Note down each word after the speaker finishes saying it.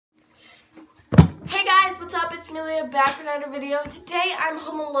it's Amelia back with another video. Today I'm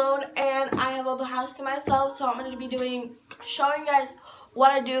home alone and I have all the house to myself, so I'm going to be showing you guys what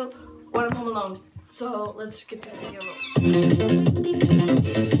I do when I'm home alone. So let's get this video rolling.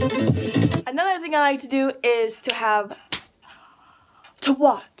 Another thing I like to do is to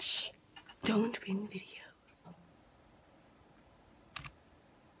watch Don't Win videos.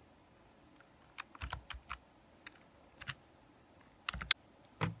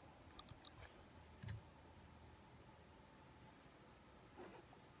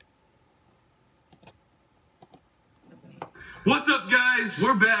 What's up, guys?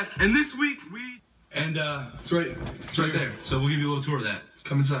 We're back, and this week it's right there. So we'll give you a little tour of that.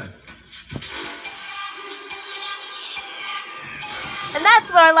 Come inside. And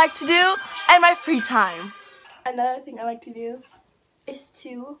that's what I like to do in my free time. Another thing I like to do is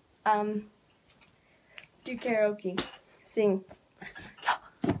to do karaoke, sing.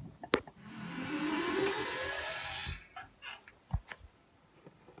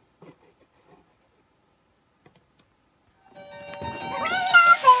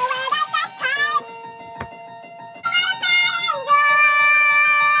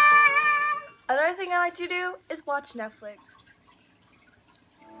 Another thing I like to do is watch Netflix.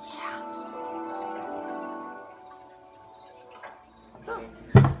 Yeah. Oh.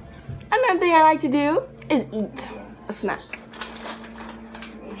 Another thing I like to do is eat a snack.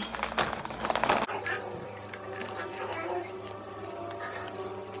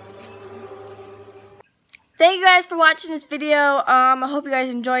 Thank you guys for watching this video. I hope you guys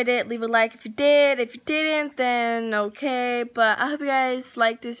enjoyed it. Leave a like if you did. If you didn't, then okay. But I hope you guys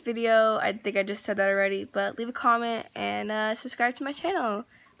liked this video. I think I just said that already. But leave a comment and subscribe to my channel,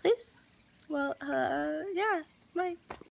 please. Well, yeah. Bye.